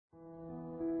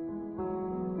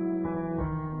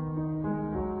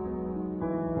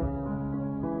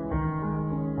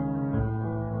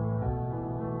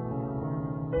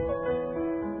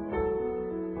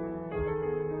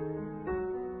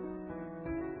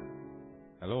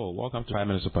Hello, welcome to 5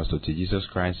 Minutes of Pastor T. Jesus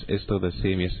Christ is still the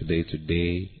same yesterday,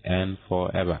 today, and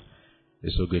forever.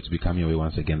 It's so great to be coming your way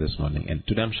once again this morning. And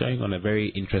today I'm sharing on a very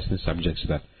interesting subject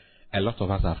that a lot of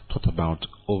us have thought about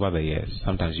over the years.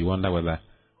 Sometimes you wonder whether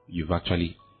you've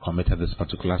actually committed this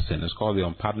particular sin. It's called the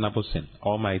unpardonable sin,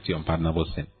 almighty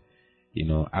unpardonable sin.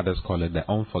 Others call it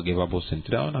the unforgivable sin.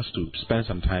 Today I want us to spend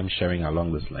some time sharing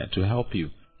along this line to help you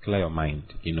clear your mind.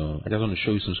 I just want to show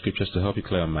you some scriptures to help you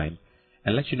clear your mind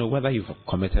and let you know whether you've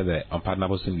committed the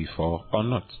unpardonable sin before or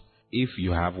not. If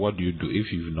you have, what do you do?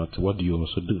 If you've not, what do you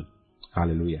also do?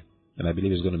 Hallelujah. And I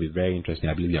believe it's going to be very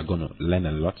interesting. I believe you're going to learn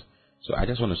a lot. So I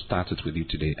just want to start it with you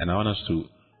today. And I want us to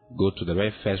go to the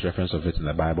very first reference of it in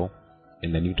the Bible,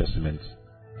 in the New Testament,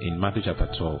 in Matthew chapter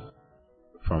 12,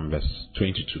 from verse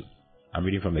 22. I'm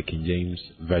reading from the King James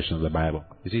version of the Bible.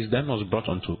 It says, "Then was brought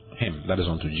unto him," that is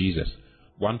unto Jesus,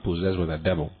 "one possessed with a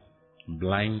devil,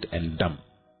 blind and dumb.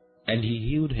 And he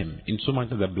healed him,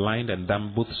 insomuch that the blind and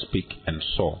dumb both speak and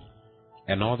saw.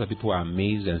 And all the people were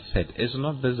amazed and said, Is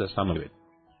not this the son of David?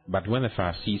 But when the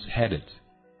Pharisees heard it,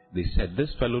 they said, This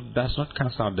fellow does not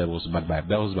cast out devils, but by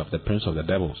Beelzebub, the prince of the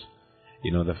devils."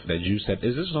 The Jews said,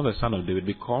 "Is this not the son of David?"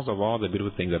 Because of all the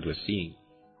beautiful things that we're seeing.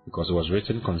 Because it was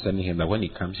written concerning him that when he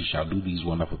comes, he shall do these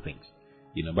wonderful things.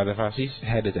 But the Pharisees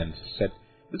heard it and said,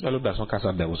 "This fellow does not cast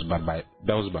out devils, but by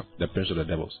Beelzebub, the prince of the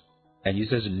devils." And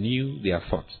Jesus knew their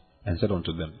thoughts, and said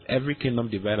unto them, "Every kingdom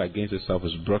divided against itself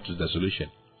is brought to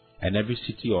dissolution, and every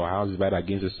city or house divided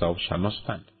against itself shall not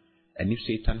stand. And if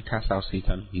Satan cast out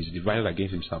Satan, he is divided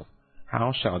against himself.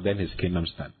 How shall then his kingdom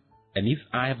stand? And if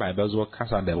I by Beelzebub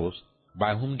cast out devils,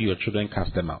 by whom do your children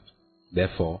cast them out?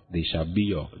 Therefore they shall be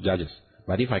your judges.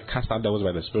 But if I cast out devils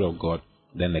by the Spirit of God,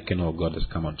 then the kingdom of God has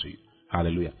come unto you."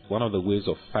 Hallelujah. One of the ways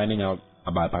of finding out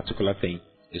about a particular thing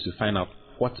is to find out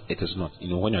what it is not.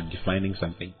 When you're defining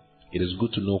something, it is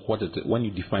good to know what it is. When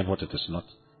you define what it is not,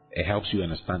 it helps you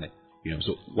understand it.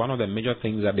 So one of the major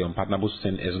things that the unpardonable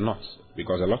sin is not,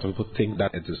 because a lot of people think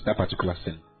that it is that particular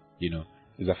sin,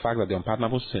 is the fact that the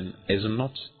unpardonable sin is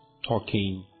not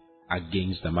talking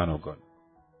against the man of God.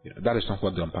 That is not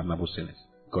what the unpardonable sin is.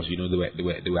 Because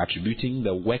they were attributing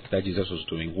the work that Jesus was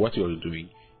doing, what he was doing,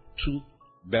 to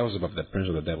Beelzebub, the prince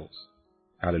of the devils.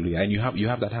 Hallelujah. And you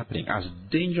have that happening. As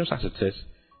dangerous as it is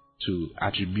to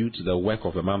attribute the work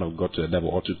of a man of God to the devil,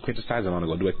 or to criticize the man of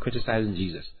God, they were criticizing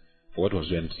Jesus for what he was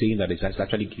doing, saying that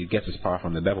he gets his power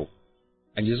from the devil.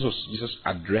 And Jesus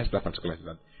addressed that particular thing,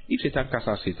 that if Satan casts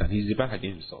out Satan, he is divided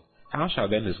against himself. How shall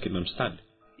then his kingdom stand?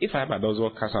 If I by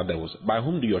Beelzebub cast out devils, by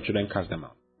whom do your children cast them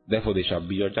out? Therefore they shall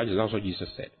be your judges. That's what Jesus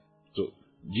said. So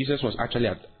Jesus was actually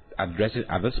addressing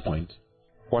at this point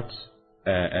what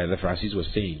the Pharisees were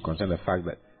saying concerning the fact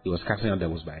that he was casting out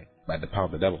devils by the power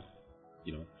of the devil.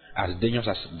 As dangerous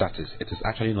as that is, it is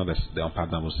actually not the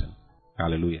unpardonable sin.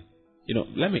 Hallelujah.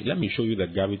 Let me show you the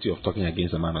gravity of talking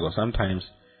against a man of God. Sometimes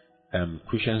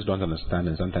Christians don't understand,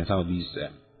 and sometimes some of these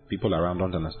people around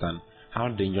don't understand how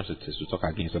dangerous it is to talk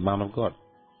against a man of God.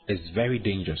 It's very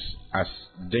dangerous. As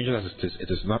dangerous as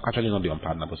it is not actually not the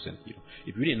unpardonable sin.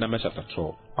 If you read in Numbers chapter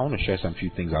 12, I want to share some few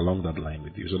things along that line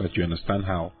with you so that you understand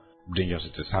how dangerous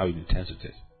it is, how intense it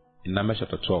is. In Numbers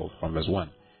chapter 12, from verse 1,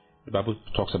 the Bible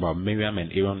talks about Miriam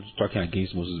and Aaron talking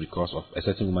against Moses because of a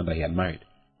certain woman that he had married.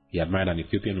 He had married an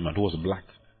Ethiopian woman who was black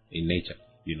in nature,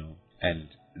 and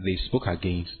they spoke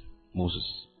against Moses.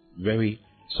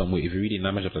 Some way. If you read in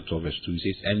Numbers chapter 12, verse 2, it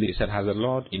says, "And they said, Has the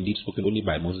Lord indeed spoken only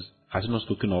by Moses? Has he not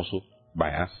spoken also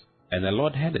by us? And the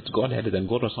Lord heard it, God heard it, and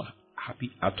God was not happy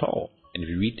at all." And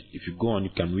if you go on, you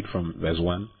can read from verse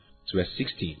 1 to verse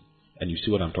 16, and you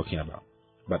see what I'm talking about.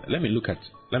 But let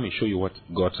me show you what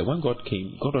God said. When God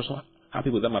came, God was not happy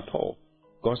with them at all.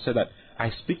 God said that, "I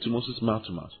speak to Moses mouth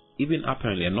to mouth, even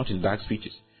apparently, and not in dark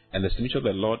speeches. And the signature of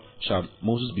the Lord shall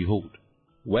Moses behold.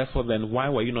 Wherefore then, why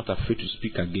were you not afraid to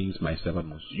speak against my servant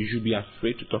Moses?" You should be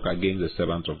afraid to talk against the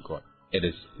servant of God. It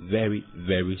is very,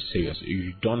 very serious.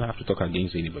 You don't have to talk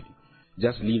against anybody.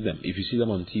 Just leave them. If you see them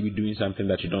on TV doing something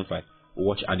that you don't like,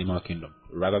 watch Animal Kingdom,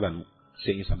 rather than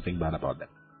saying something bad about them.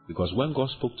 Because when God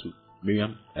spoke to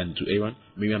Miriam and to Aaron,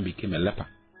 Miriam became a leper.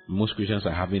 Most Christians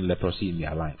are having leprosy in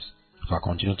their lives. So I'll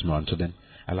continue tomorrow. Until then,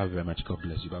 I love you very much. God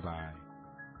bless you. Bye-bye.